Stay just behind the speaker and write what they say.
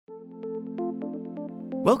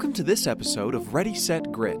Welcome to this episode of Ready,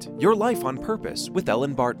 Set, Grit, Your Life on Purpose with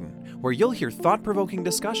Ellen Barton, where you'll hear thought-provoking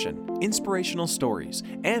discussion, inspirational stories,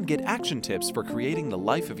 and get action tips for creating the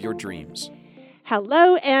life of your dreams.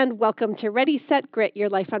 Hello and welcome to Ready, Set, Grit, Your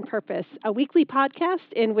Life on Purpose, a weekly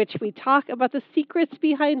podcast in which we talk about the secrets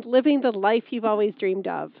behind living the life you've always dreamed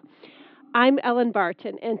of. I'm Ellen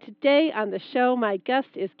Barton, and today on the show, my guest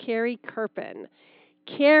is Carrie Kerpen.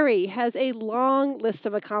 Carrie has a long list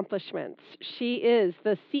of accomplishments. She is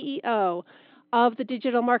the CEO of the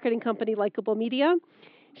digital marketing company Likeable Media.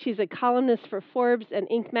 She's a columnist for Forbes and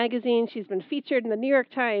Inc. magazine. She's been featured in the New York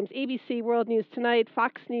Times, ABC, World News Tonight,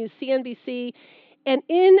 Fox News, CNBC. And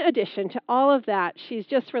in addition to all of that, she's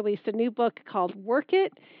just released a new book called Work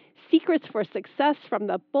It, Secrets for Success from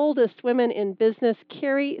the Boldest Women in Business.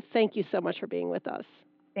 Carrie, thank you so much for being with us.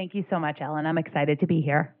 Thank you so much, Ellen. I'm excited to be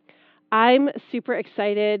here. I'm super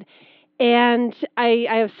excited, and I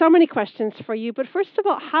have so many questions for you. But first of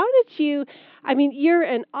all, how did you, you're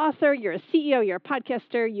an author, you're a CEO, you're a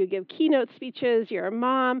podcaster, you give keynote speeches, you're a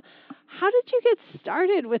mom. How did you get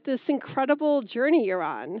started with this incredible journey you're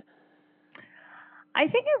on? I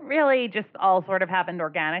think it really just all sort of happened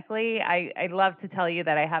organically. I'd love to tell you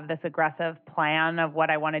that I have this aggressive plan of what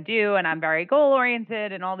I want to do, and I'm very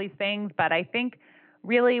goal-oriented and all these things. But I think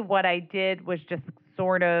really what I did was just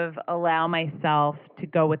sort of allow myself to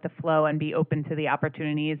go with the flow and be open to the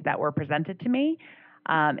opportunities that were presented to me.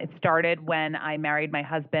 It started when I married my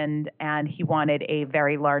husband, and he wanted a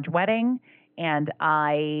very large wedding. And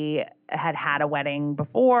I had a wedding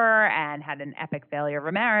before and had an epic failure of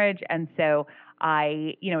a marriage. And so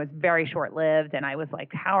it was very short-lived. And I was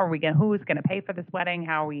like, who's going to pay for this wedding?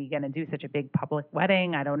 How are we going to do such a big public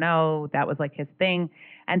wedding? I don't know. That was like his thing.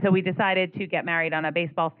 And so we decided to get married on a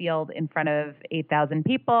baseball field in front of 8,000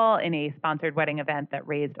 people in a sponsored wedding event that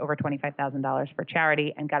raised over $25,000 for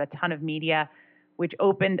charity and got a ton of media, which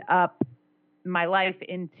opened up my life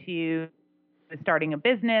into starting a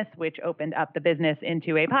business, which opened up the business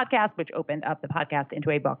into a podcast, which opened up the podcast into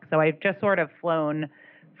a book. So I've just sort of flown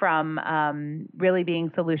from really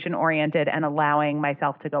being solution-oriented and allowing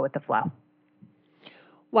myself to go with the flow.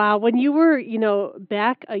 Wow. When you were,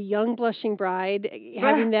 back a young blushing bride,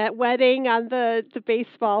 having that wedding on the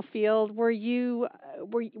baseball field, were you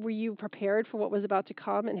prepared for what was about to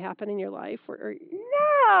come and happen in your life?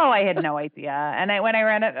 No, I had no idea. And when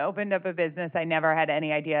I opened up a business, I never had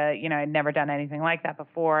any idea. I'd never done anything like that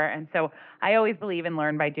before. And so I always believe in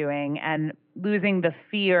learn by doing and losing the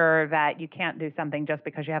fear that you can't do something just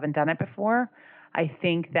because you haven't done it before. I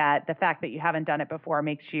think that the fact that you haven't done it before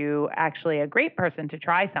makes you actually a great person to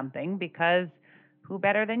try something, because who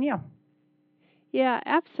better than you? Yeah,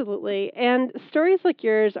 absolutely. And stories like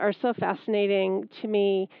yours are so fascinating to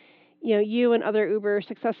me. You and other uber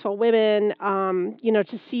successful women,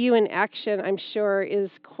 to see you in action, I'm sure is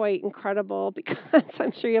quite incredible, because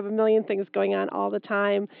I'm sure you have a million things going on all the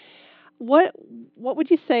time. What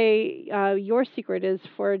would you say your secret is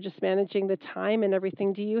for just managing the time and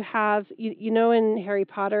everything? Do you have, in Harry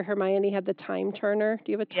Potter, Hermione had the time turner.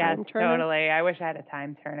 Do you have a time turner? Yes, totally. I wish I had a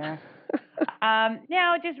time turner.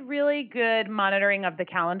 No, just really good monitoring of the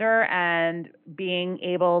calendar and being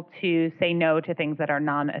able to say no to things that are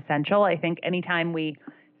non-essential. I think anytime we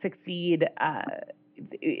succeed,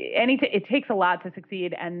 it takes a lot to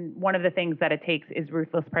succeed. And one of the things that it takes is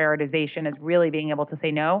ruthless prioritization, is really being able to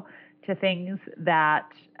say no to things that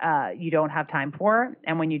you don't have time for.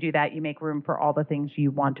 And when you do that, you make room for all the things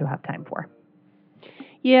you want to have time for.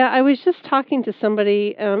 Yeah, I was just talking to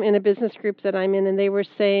somebody in a business group that I'm in, and they were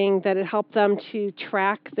saying that it helped them to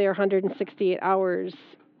track their 168 hours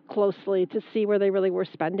closely to see where they really were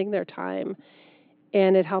spending their time.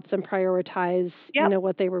 And it helped them prioritize,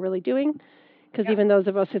 what they were really doing. Because even those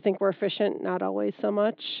of us who think we're efficient, not always so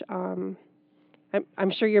much.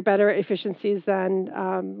 I'm sure you're better at efficiencies than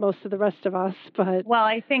most of the rest of us, but well,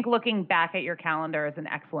 I think looking back at your calendar is an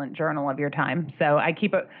excellent journal of your time. So I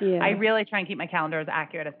really try and keep my calendar as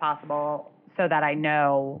accurate as possible so that I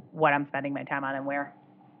know what I'm spending my time on and where.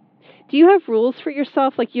 Do you have rules for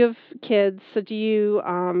yourself? Like, you have kids, so do you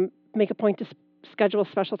make a point to schedule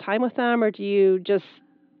a special time with them, or do you just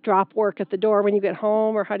drop work at the door when you get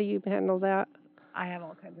home, or how do you handle that? I have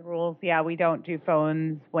all kinds of rules. Yeah, we don't do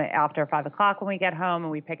phones after 5 o'clock when we get home,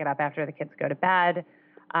 and we pick it up after the kids go to bed.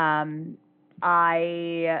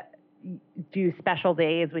 I do special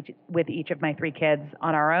days with each of my 3 kids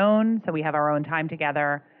on our own, so we have our own time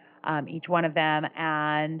together, each one of them.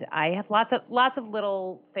 And I have lots of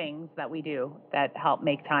little things that we do that help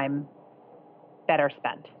make time better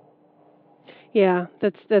spent. Yeah,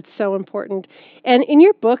 that's so important. And in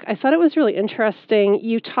your book, I thought it was really interesting.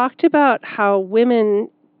 You talked about how women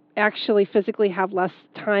actually physically have less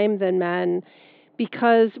time than men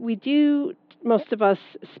because most of us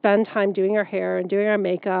spend time doing our hair and doing our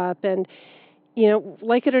makeup. And,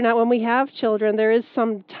 like it or not, when we have children, there is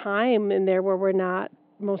some time in there where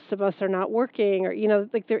most of us are not working, or,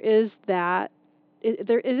 like there is that,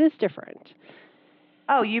 it is different.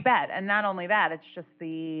 Oh, you bet. And not only that, it's just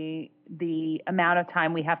the amount of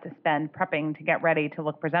time we have to spend prepping to get ready to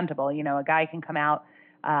look presentable. A guy can come out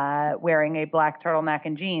wearing a black turtleneck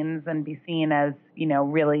and jeans and be seen as,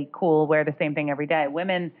 really cool, wear the same thing every day.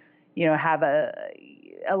 Women, have a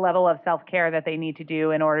level of self-care that they need to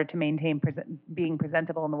do in order to maintain being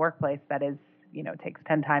presentable in the workplace that is, takes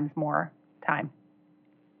 10 times more time.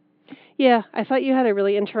 Yeah, I thought you had a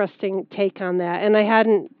really interesting take on that, and I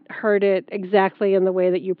hadn't heard it exactly in the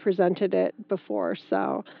way that you presented it before,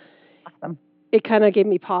 so awesome. It kind of gave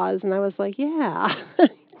me pause, and I was like, yeah,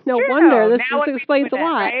 no true. wonder, this explains a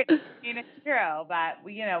lot. Right? It's true, but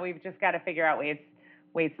we've just got to figure out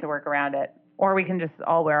ways to work around it, or we can just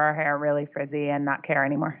all wear our hair really frizzy and not care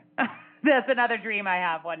anymore. That's another dream I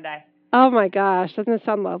have one day. Oh my gosh, doesn't it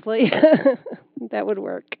sound lovely? That would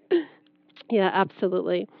work. Yeah,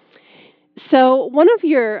 absolutely. So one of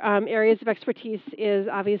your areas of expertise is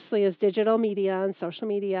digital media and social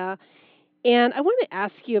media. And I want to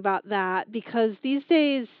ask you about that because these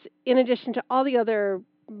days, in addition to all the other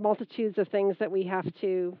multitudes of things that we have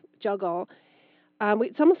to juggle,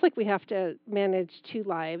 it's almost like we have to manage two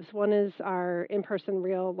lives. One is our in-person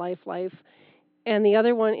real life, and the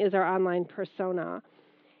other one is our online persona.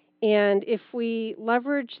 And if we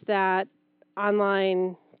leverage that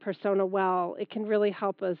online persona well, it can really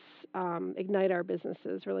help us ignite our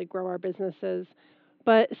businesses, really grow our businesses.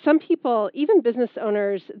 But some people, even business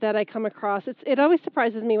owners that I come across, it always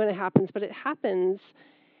surprises me when it happens, but it happens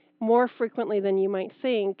more frequently than you might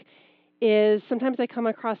think, is sometimes I come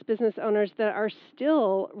across business owners that are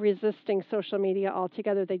still resisting social media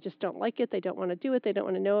altogether. They just don't like it. They don't want to do it. They don't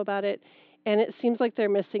want to know about it. And it seems like they're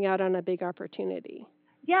missing out on a big opportunity.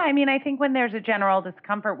 Yeah, I think when there's a general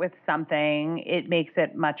discomfort with something, it makes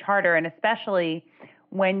it much harder. And especially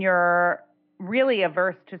when you're really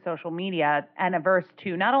averse to social media and averse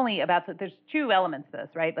to not only there's two elements to this,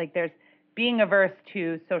 right? Like there's being averse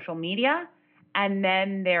to social media, and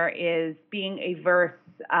then there is being averse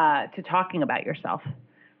to talking about yourself,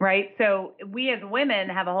 right? So we as women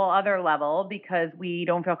have a whole other level because we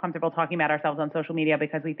don't feel comfortable talking about ourselves on social media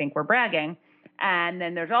because we think we're bragging. And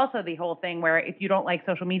then there's also the whole thing where if you don't like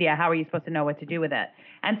social media, how are you supposed to know what to do with it?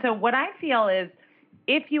 And so what I feel is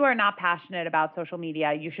if you are not passionate about social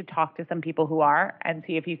media, you should talk to some people who are and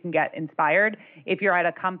see if you can get inspired. If you're at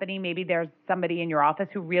a company, maybe there's somebody in your office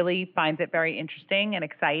who really finds it very interesting and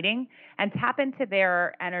exciting, and tap into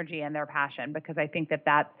their energy and their passion, because I think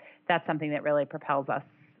that's something that really propels us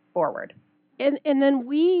forward. And then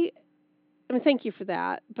thank you for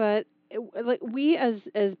that, but we as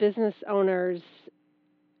business owners,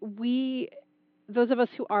 those of us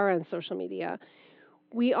who are on social media,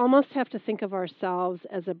 we almost have to think of ourselves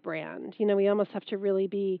as a brand. We almost have to really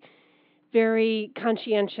be very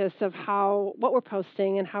conscientious of what we're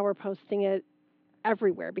posting and how we're posting it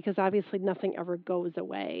everywhere, because obviously nothing ever goes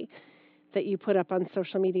away that you put up on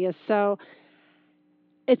social media. So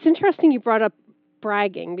it's interesting you brought up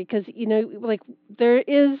bragging, because there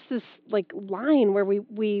is this line where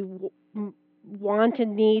we want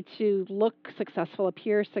and need to look successful,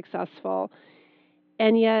 appear successful,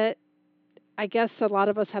 and yet I guess a lot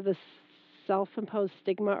of us have this self-imposed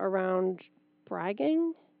stigma around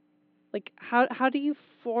bragging. How do you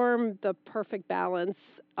form the perfect balance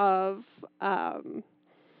of that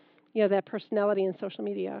personality in social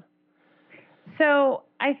media? So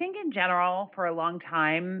I think in general, for a long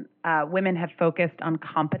time, women have focused on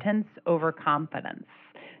competence over confidence.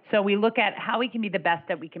 So we look at how we can be the best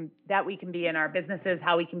that we can be in our businesses,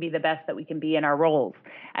 how we can be the best that we can be in our roles.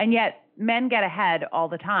 And yet men get ahead all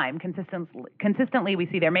the time. Consistently, we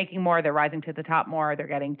see they're making more, they're rising to the top more, they're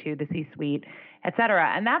getting to the C-suite, et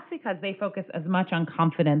cetera. And that's because they focus as much on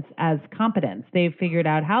confidence as competence. They've figured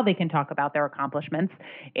out how they can talk about their accomplishments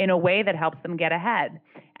in a way that helps them get ahead.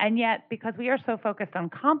 And yet, because we are so focused on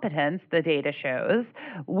competence, the data shows,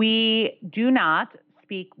 we do not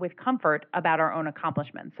speak with comfort about our own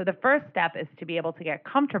accomplishments. So the first step is to be able to get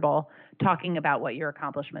comfortable talking about what your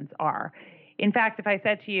accomplishments are. In fact, if I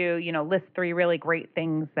said to you, list 3 really great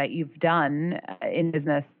things that you've done in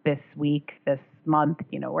business this week, this month,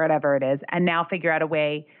 whatever it is, and now figure out a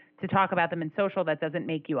way to talk about them in social that doesn't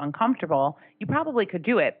make you uncomfortable, you probably could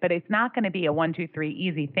do it, but it's not going to be a 1, 2, 3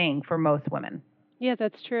 easy thing for most women. Yeah,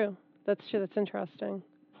 that's true. That's interesting.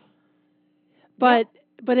 But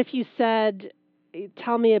if you said,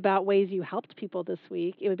 tell me about ways you helped people this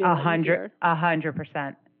week. It would be a lot easier.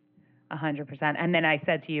 100%. 100%. And then I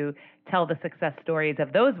said to you, tell the success stories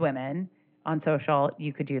of those women on social.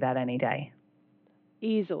 You could do that any day.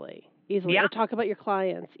 Easily. Yeah. Or talk about your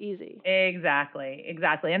clients. Easy. Exactly.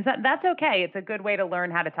 And so that's okay. It's a good way to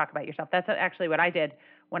learn how to talk about yourself. That's actually what I did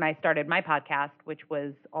when I started my podcast, which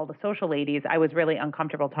was All the Social Ladies. I was really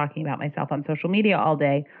uncomfortable talking about myself on social media all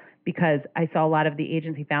day because I saw a lot of the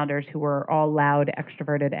agency founders who were all loud,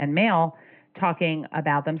 extroverted, and male talking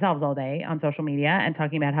about themselves all day on social media and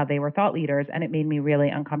talking about how they were thought leaders. And it made me really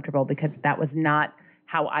uncomfortable because that was not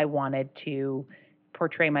how I wanted to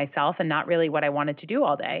portray myself and not really what I wanted to do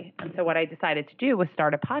all day. And so what I decided to do was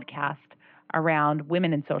start a podcast around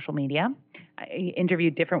women in social media. I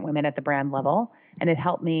interviewed different women at the brand level, and it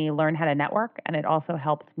helped me learn how to network, and it also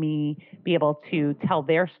helped me be able to tell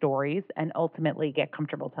their stories and ultimately get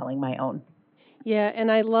comfortable telling my own. Yeah,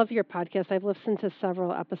 and I love your podcast. I've listened to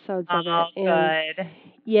several episodes of it. And good.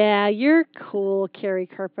 Yeah, you're cool, Carrie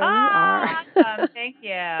Kerpen. You are. Awesome. Thank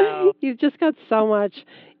you. You've just got so much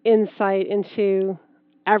insight into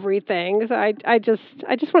everything. So I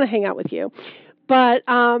just want to hang out with you. But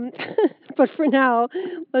but for now,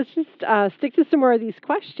 let's just stick to some more of these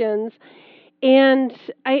questions. And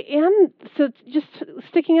I am just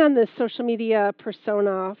sticking on this social media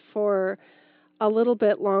persona for a little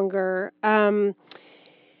bit longer.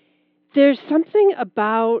 There's something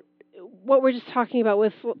about what we're just talking about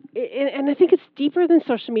with, and I think it's deeper than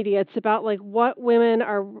social media. It's about like what women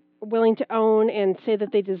are willing to own and say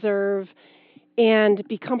that they deserve and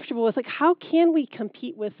be comfortable with. Like, how can we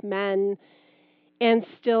compete with men and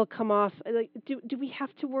still come off? Like, do we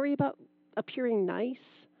have to worry about appearing nice,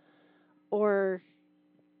 or?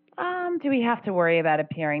 Do we have to worry about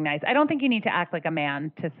appearing nice? I don't think you need to act like a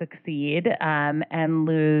man to succeed and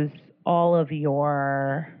lose all of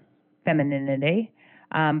your femininity.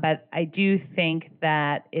 But I do think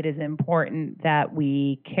that it is important that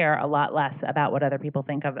we care a lot less about what other people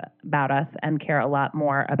think about us and care a lot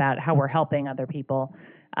more about how we're helping other people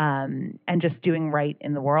and just doing right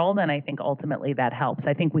in the world. And I think ultimately that helps.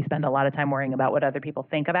 I think we spend a lot of time worrying about what other people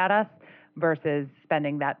think about us versus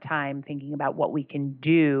spending that time thinking about what we can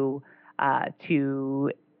do to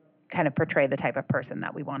kind of portray the type of person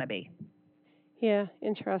that we want to be. Yeah,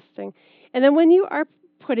 interesting. And then when you are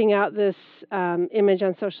putting out this image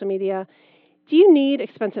on social media, do you need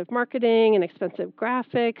expensive marketing and expensive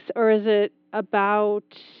graphics, or is it about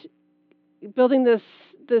building this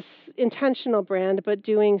intentional brand but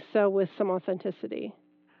doing so with some authenticity?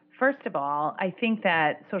 First of all, I think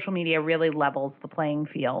that social media really levels the playing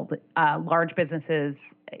field. Large businesses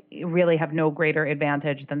really have no greater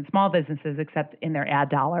advantage than small businesses except in their ad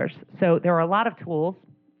dollars. So there are a lot of tools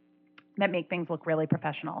that make things look really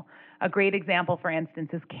professional. A great example, for instance,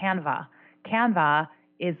 is Canva. Canva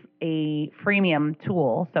is a freemium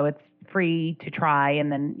tool, so it's free to try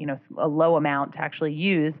and then, a low amount to actually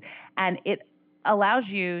use, and it allows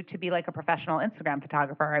you to be like a professional Instagram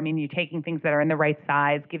photographer. I mean, you're taking things that are in the right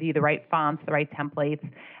size, give you the right fonts, the right templates,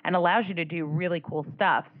 and allows you to do really cool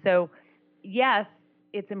stuff. So yes,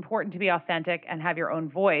 it's important to be authentic and have your own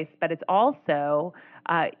voice, but it's also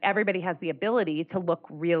everybody has the ability to look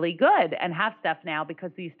really good and have stuff now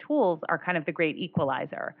because these tools are kind of the great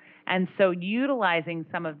equalizer. And so utilizing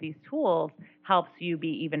some of these tools helps you be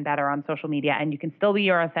even better on social media, and you can still be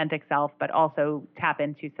your authentic self, but also tap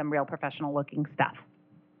into some real professional looking stuff.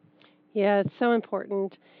 Yeah, it's so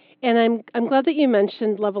important. And I'm glad that you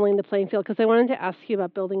mentioned leveling the playing field, because I wanted to ask you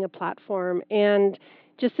about building a platform. And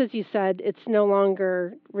just as you said, it's no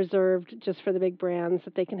longer reserved just for the big brands,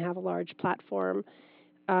 that they can have a large platform.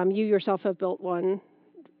 You yourself have built one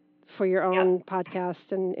for your own podcast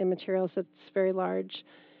and materials that's very large.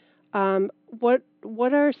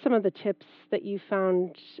 What are some of the tips that you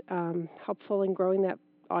found helpful in growing that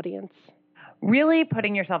audience? Really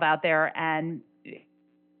putting yourself out there and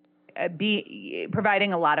be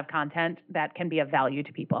providing a lot of content that can be of value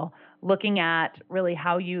to people. Looking at really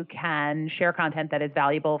how you can share content that is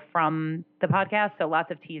valuable from the podcast. So lots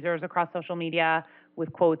of teasers across social media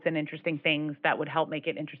with quotes and interesting things that would help make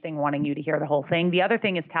it interesting, wanting you to hear the whole thing. The other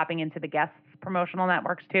thing is tapping into the guests' promotional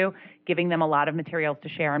networks too, giving them a lot of materials to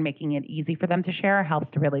share and making it easy for them to share helps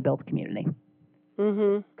to really build community.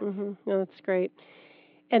 No, that's great.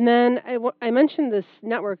 And then I mentioned this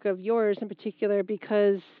network of yours in particular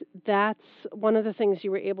because that's one of the things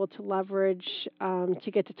you were able to leverage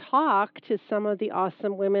to get to talk to some of the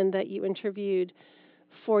awesome women that you interviewed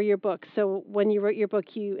for your book. So when you wrote your book,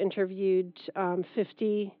 you interviewed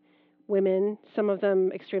 50 women, some of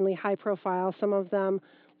them extremely high profile, some of them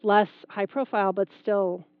less high profile, but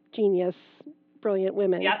still genius, brilliant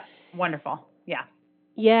women. Yep, wonderful. Yeah.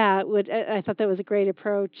 Yeah, I thought that was a great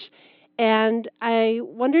approach. And I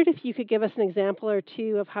wondered if you could give us an example or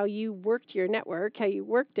two of how you worked your network, how you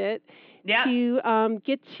worked it Yeah. to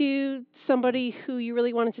get to somebody who you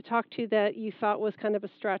really wanted to talk to that you thought was kind of a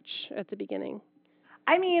stretch at the beginning.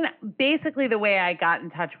 I mean, basically, the way I got in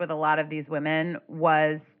touch with a lot of these women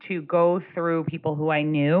was to go through people who I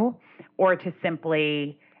knew or to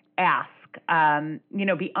simply ask,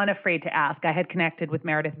 be unafraid to ask. I had connected with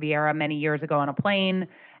Meredith Vieira many years ago on a plane,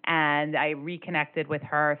 and I reconnected with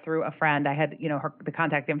her through a friend. I had, the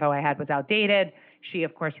contact info I had was outdated. She,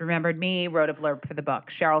 of course, remembered me, wrote a blurb for the book.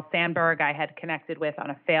 Sheryl Sandberg, I had connected with on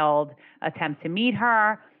a failed attempt to meet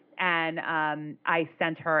her. And I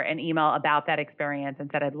sent her an email about that experience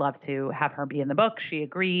and said I'd love to have her be in the book. She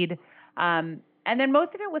agreed. And then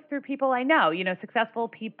most of it was through people I know, successful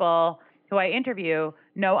people who I interview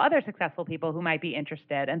know other successful people who might be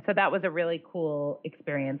interested. And so that was a really cool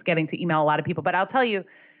experience, getting to email a lot of people. But I'll tell you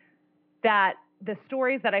that the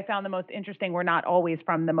stories that I found the most interesting were not always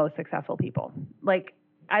from the most successful people. Like,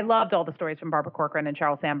 I loved all the stories from Barbara Corcoran and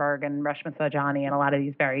Sheryl Sandberg and Reshma Saujani and a lot of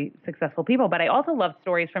these very successful people. But I also loved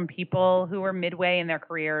stories from people who were midway in their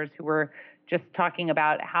careers, who were just talking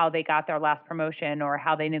about how they got their last promotion or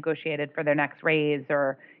how they negotiated for their next raise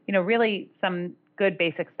or, really some good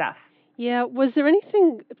basic stuff. Yeah. Was there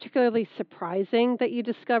anything particularly surprising that you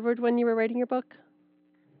discovered when you were writing your book?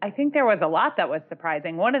 I think there was a lot that was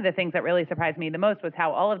surprising. One of the things that really surprised me the most was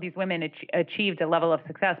how all of these women achieved a level of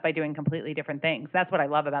success by doing completely different things. That's what I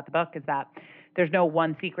love about the book, is that there's no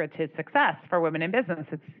one secret to success for women in business.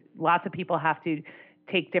 It's lots of people have to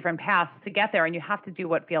take different paths to get there, and you have to do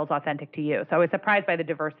what feels authentic to you. So I was surprised by the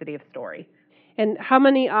diversity of story. And how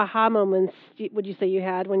many aha moments would you say you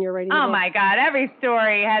had when you were writing the book? Oh, my God. Every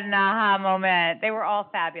story had an aha moment. They were all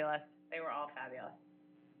fabulous.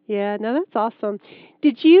 Yeah, no, that's awesome.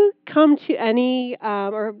 Did you come to any,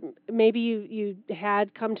 or maybe you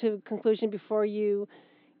had come to a conclusion before you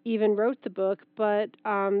even wrote the book, but,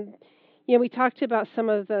 we talked about some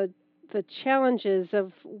of the challenges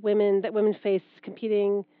of that women face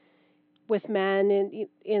competing with men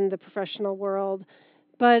in the professional world.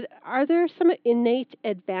 But are there some innate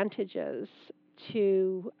advantages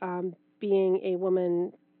to being a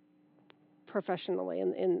woman professionally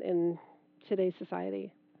in today's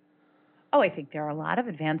society? Oh, I think there are a lot of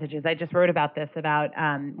advantages. I just wrote about this, about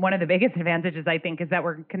one of the biggest advantages, I think, is that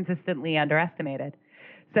we're consistently underestimated.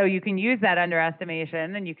 So you can use that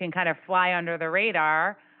underestimation and you can kind of fly under the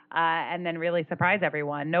radar and then really surprise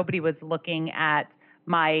everyone. Nobody was looking at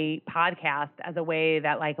my podcast as a way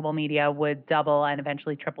that Likeable Media would double and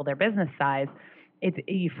eventually triple their business size.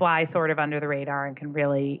 You fly sort of under the radar and can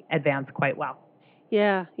really advance quite well.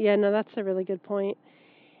 Yeah, no, that's a really good point.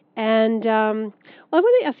 And I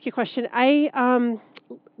want to ask you a question.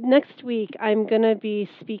 Next week I'm going to be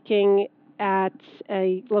speaking at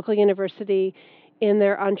a local university in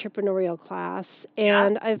their entrepreneurial class,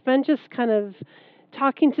 and I've been just kind of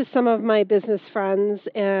talking to some of my business friends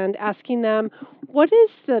and asking them, what is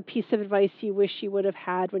the piece of advice you wish you would have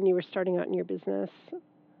had when you were starting out in your business?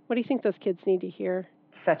 What do you think those kids need to hear?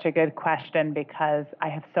 Such a good question, because I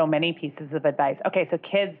have so many pieces of advice. Okay, so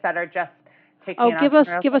kids that are just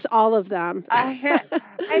give us all of them.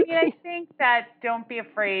 I think that don't be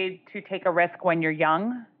afraid to take a risk when you're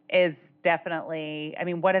young is definitely,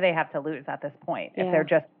 what do they have to lose at this point? Yeah. If they're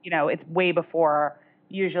just, it's way before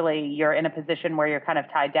usually you're in a position where you're kind of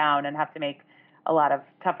tied down and have to make a lot of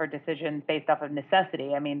tougher decisions based off of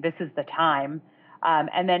necessity. This is the time.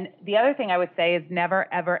 And then the other thing I would say is never,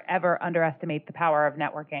 ever, ever underestimate the power of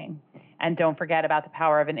networking. And don't forget about the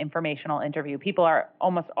power of an informational interview. People are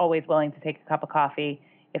almost always willing to take a cup of coffee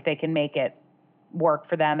if they can make it work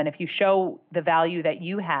for them. And if you show the value that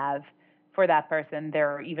you have for that person,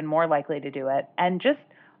 they're even more likely to do it. And just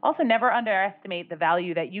also never underestimate the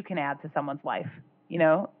value that you can add to someone's life.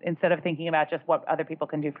 Instead of thinking about just what other people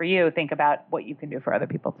can do for you, think about what you can do for other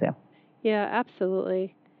people too. Yeah,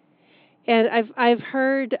 absolutely. And I've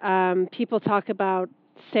heard people talk about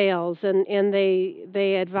sales, and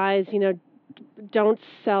they advise, don't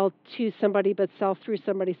sell to somebody, but sell through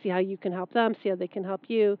somebody. See how you can help them, see how they can help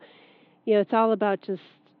you. It's all about just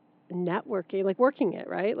networking, like working it,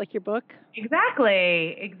 right? Like your book.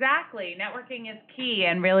 Exactly. Networking is key,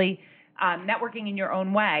 and really networking in your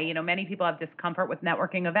own way. Many people have discomfort with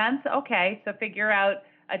networking events. Okay, so figure out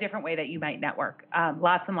a different way that you might network.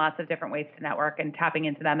 Lots and lots of different ways to network and tapping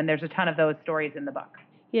into them. And there's a ton of those stories in the book.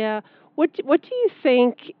 Yeah. What do you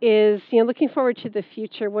think is, looking forward to the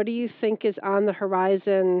future, what do you think is on the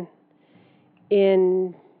horizon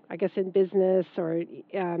in business, or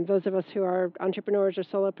those of us who are entrepreneurs or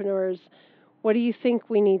solopreneurs? What do you think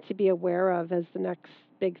we need to be aware of as the next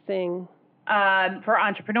big thing? For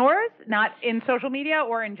entrepreneurs, not in social media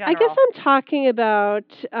or in general? I guess I'm talking about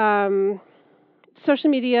social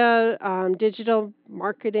media, digital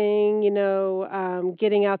marketing,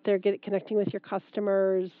 getting out there, connecting with your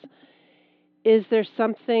customers. Is there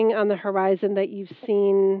something on the horizon that you've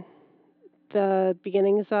seen the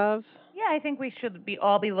beginnings of? Yeah, I think we should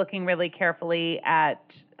all be looking really carefully at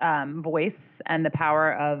voice and the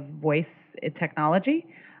power of voice technology.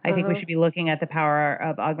 I think we should be looking at the power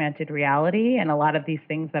of augmented reality and a lot of these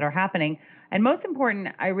things that are happening. And most important,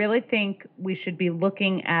 I really think we should be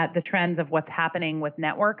looking at the trends of what's happening with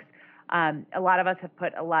networks. A lot of us have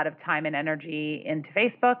put a lot of time and energy into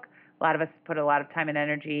Facebook. A lot of us put a lot of time and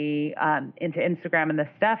energy into Instagram and this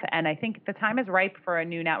stuff. And I think the time is ripe for a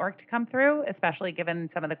new network to come through, especially given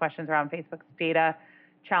some of the questions around Facebook's data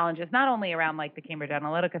challenges, not only around like the Cambridge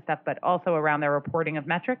Analytica stuff, but also around their reporting of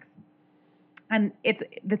metrics. And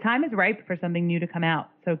the time is ripe for something new to come out.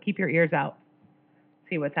 So keep your ears out.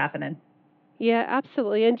 See what's happening. Yeah,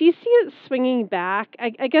 absolutely. And do you see it swinging back?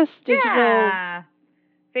 I guess digital. Yeah.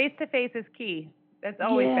 Face-to-face is key. That's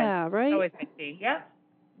always been. Right? It's always been key. Yep.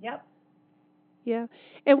 Yeah.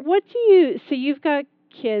 And so you've got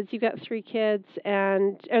kids, you've got 3 kids,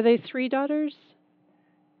 and are they 3 daughters?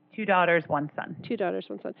 2 daughters, 1 son. 2 daughters,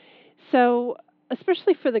 1 son. So,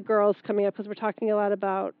 especially for the girls coming up, because we're talking a lot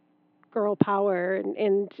about girl power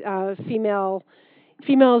and females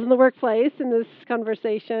in the workplace in this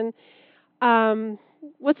conversation.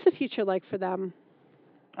 What's the future like for them?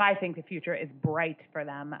 I think the future is bright for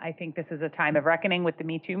them. I think this is a time of reckoning with the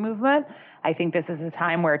Me Too movement. I think this is a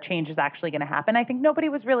time where change is actually going to happen. I think nobody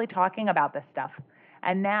was really talking about this stuff.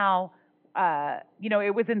 And now,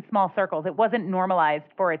 it was in small circles. It wasn't normalized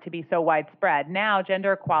for it to be so widespread. Now,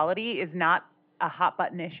 gender equality is not a hot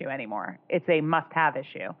button issue anymore. It's a must-have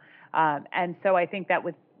issue. And so I think that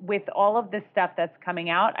with all of this stuff that's coming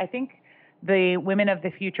out, I think the women of the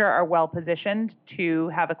future are well positioned to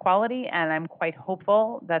have equality, and I'm quite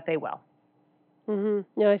hopeful that they will.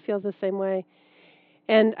 No, I feel the same way.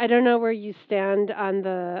 And I don't know where you stand on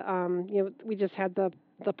the, we just had the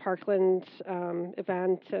Parkland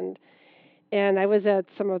event, and I was at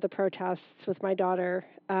some of the protests with my daughter,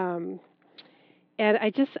 and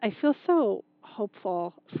I feel so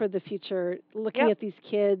hopeful for the future, looking at these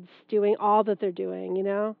kids doing all that they're doing,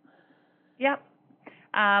 Yep.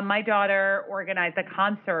 My daughter organized a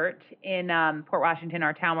concert in Port Washington,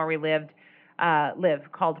 our town where we live,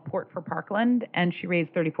 called Port for Parkland, and she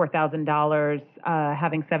raised $34,000,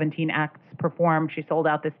 having 17 acts perform. She sold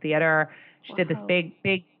out this theater. She did this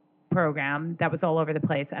big program that was all over the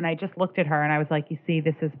place. And I just looked at her and I was like, you see,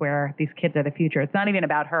 this is where these kids are the future. It's not even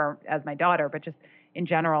about her as my daughter, but just in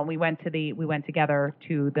general. We went together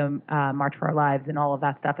to the March for Our Lives and all of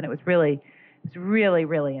that stuff, and it was really,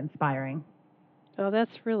 really inspiring. Oh,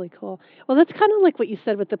 that's really cool. Well, that's kind of like what you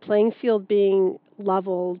said with the playing field being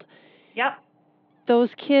leveled. Yep. Those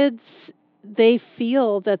kids, they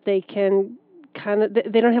feel that they can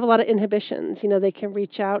they don't have a lot of inhibitions. They can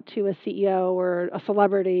reach out to a CEO or a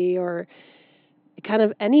celebrity or kind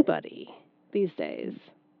of anybody these days.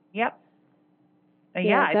 Yep.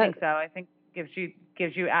 I think so. I think gives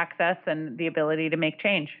you access and the ability to make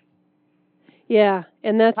change. Yeah,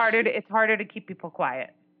 and that's it's harder to keep people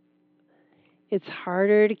quiet. It's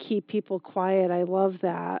harder to keep people quiet. I love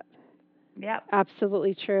that. Yep.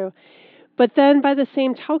 Absolutely true. But then by the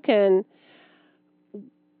same token,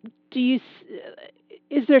 is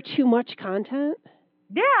there too much content?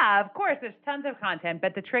 Yeah, of course. There's tons of content,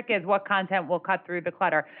 but the trick is what content will cut through the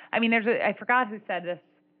clutter. I mean, I forgot who said this.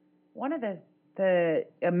 One of a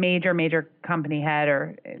major company head,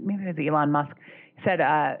 or maybe it was Elon Musk, said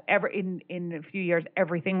in a few years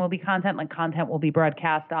everything will be content. Like content will be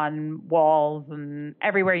broadcast on walls, and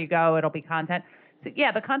everywhere you go it'll be content. So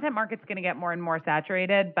yeah, the content market's going to get more and more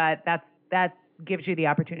saturated, but that gives you the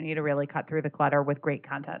opportunity to really cut through the clutter with great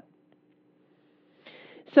content.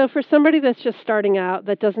 So for somebody that's just starting out,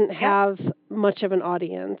 that doesn't have much of an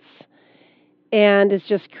audience and is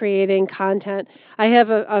just creating content, I have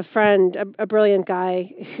a friend, a brilliant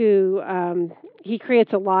guy who he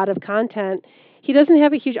creates a lot of content. He doesn't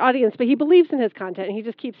have a huge audience, but he believes in his content, and he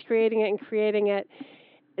just keeps creating it.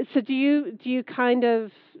 So do you kind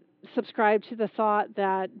of subscribe to the thought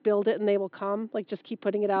that build it and they will come? Like just keep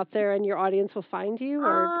putting it out there and your audience will find you?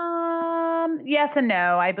 Or? Yes and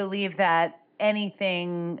no. I believe that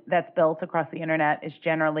anything that's built across the internet is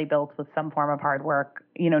generally built with some form of hard work.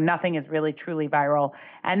 Nothing is really truly viral.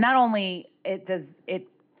 And not only does it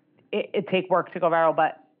take work to go viral,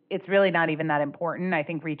 but it's really not even that important. I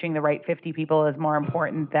think reaching the right 50 people is more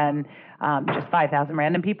important than just 5,000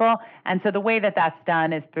 random people. And so the way that that's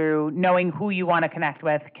done is through knowing who you want to connect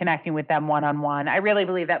with, connecting with them one-on-one. I really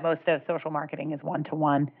believe that most of social marketing is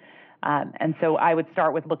one-to-one. And so I would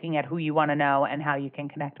start with looking at who you want to know and how you can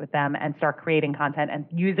connect with them and start creating content and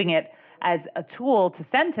using it as a tool to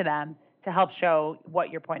send to them to help show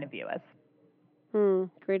what your point of view is.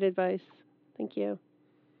 Great advice. Thank you.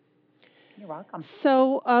 You're welcome.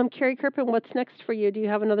 So, Carrie Kerpen, what's next for you? Do you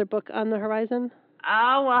have another book on the horizon?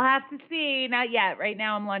 Oh, we'll have to see. Not yet. Right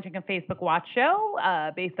now I'm launching a Facebook Watch show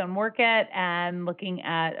based on Work It and looking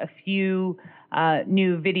at a few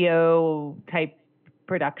new video type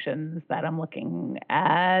productions that I'm looking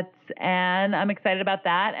at. And I'm excited about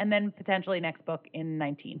that. And then potentially next book in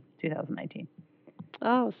 2019.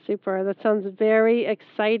 Oh, super. That sounds very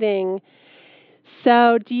exciting.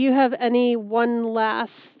 So do you have any one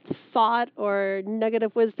last thought or nugget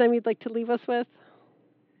of wisdom you'd like to leave us with?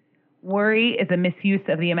 Worry is a misuse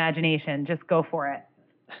of the imagination. Just go for it.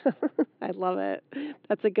 I love it.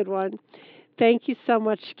 That's a good one. Thank you so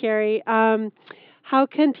much, Carrie. How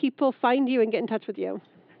can people find you and get in touch with you?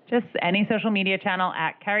 Just any social media channel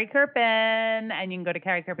at Carrie Kerpen, and you can go to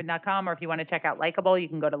carriekerpen.com, or if you want to check out Likeable, you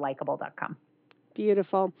can go to likeable.com.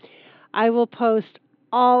 Beautiful. I will post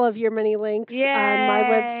all of your many links on my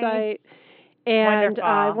website. And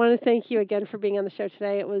I want to thank you again for being on the show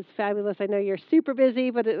today. It was fabulous. I know you're super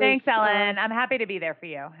busy, but Thanks, Ellen. I'm happy to be there for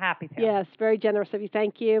you. Happy to. Yes, very generous of you.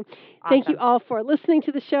 Thank you. Awesome. Thank you all for listening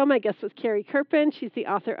to the show. My guest was Carrie Kerpen. She's the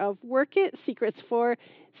author of Work It, Secrets for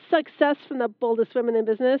Success from the Boldest Women in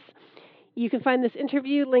Business. You can find this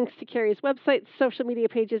interview, links to Carrie's website, social media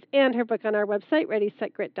pages, and her book on our website,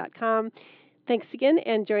 ReadySetGrit.com. Thanks again,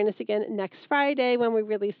 and join us again next Friday when we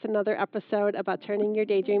release another episode about turning your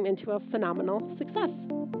daydream into a phenomenal success.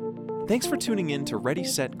 Thanks for tuning in to Ready,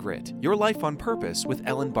 Set, Grit, Your Life on Purpose with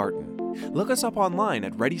Ellen Barton. Look us up online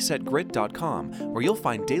at ReadySetGrit.com, where you'll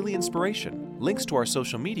find daily inspiration, links to our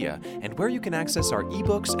social media, and where you can access our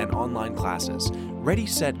ebooks and online classes. Ready,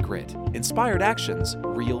 Set, Grit. Inspired actions,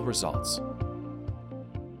 real results.